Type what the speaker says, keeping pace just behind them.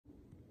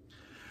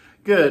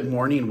Good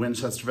morning,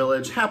 Winchester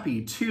Village.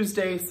 Happy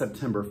Tuesday,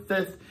 September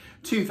 5th,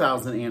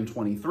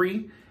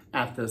 2023.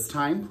 At this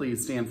time,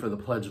 please stand for the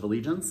Pledge of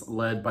Allegiance,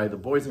 led by the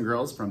boys and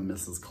girls from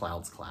Mrs.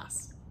 Cloud's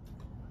class.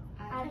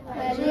 I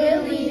pledge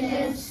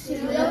allegiance to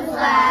the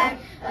flag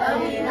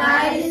of the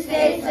United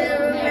States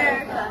of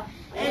America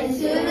and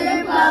to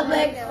the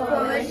republic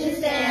for which it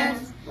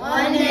stands,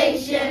 one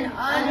nation,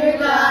 under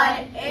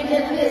God,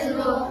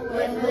 indivisible,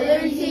 with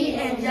liberty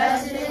and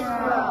justice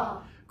for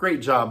all.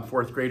 Great job,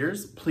 fourth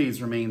graders.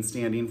 Please remain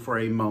standing for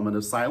a moment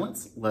of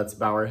silence. Let's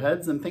bow our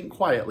heads and think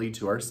quietly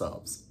to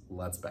ourselves.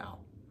 Let's bow.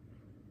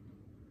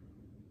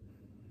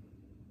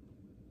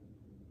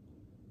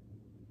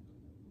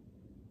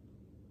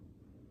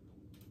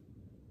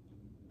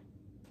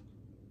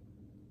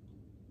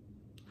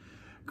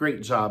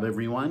 Great job,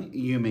 everyone.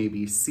 You may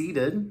be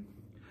seated.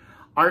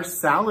 Our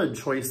salad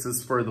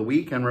choices for the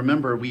week, and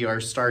remember, we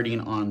are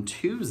starting on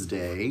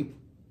Tuesday.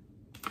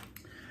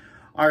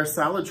 Our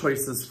salad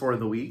choices for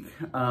the week,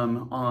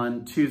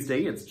 on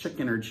Tuesday, it's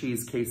chicken or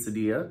cheese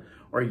quesadilla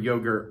or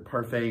yogurt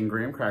parfait and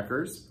graham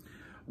crackers.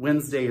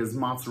 Wednesday is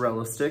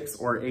mozzarella sticks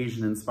or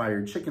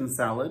Asian-inspired chicken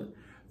salad.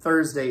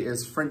 Thursday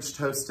is French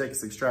toast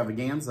sticks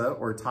extravaganza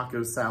or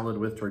taco salad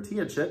with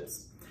tortilla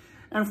chips.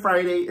 And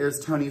Friday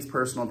is Tony's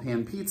personal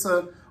pan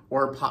pizza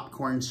or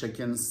popcorn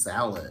chicken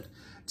salad.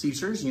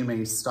 Teachers, you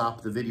may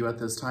stop the video at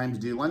this time to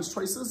do lunch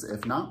choices.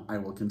 If not, I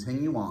will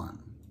continue on.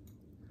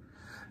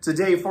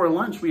 Today for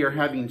lunch, we are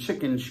having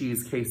chicken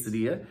cheese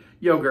quesadilla,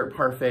 yogurt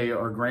parfait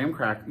or graham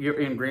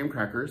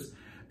crackers,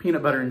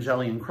 peanut butter and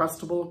jelly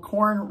Uncrustable,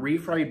 corn,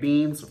 refried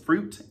beans,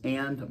 fruit,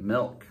 and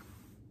milk.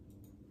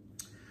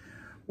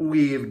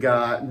 We've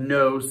got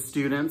no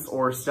students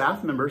or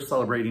staff members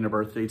celebrating a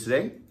birthday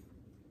today.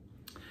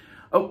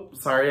 Oh,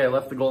 sorry, I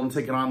left the golden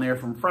ticket on there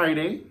from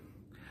Friday.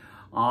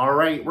 All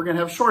right, we're gonna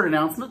have short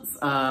announcements,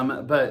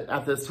 but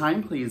at this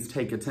time, please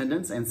take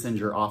attendance and send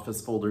your office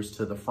folders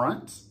to the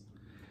front.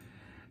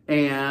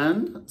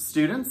 And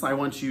students, I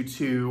want you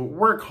to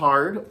work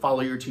hard, follow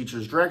your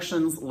teacher's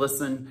directions,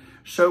 listen,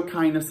 show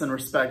kindness and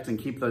respect, and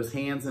keep those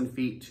hands and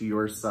feet to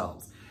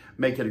yourselves.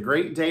 Make it a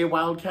great day,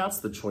 Wildcats.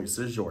 The choice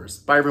is yours.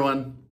 Bye, everyone.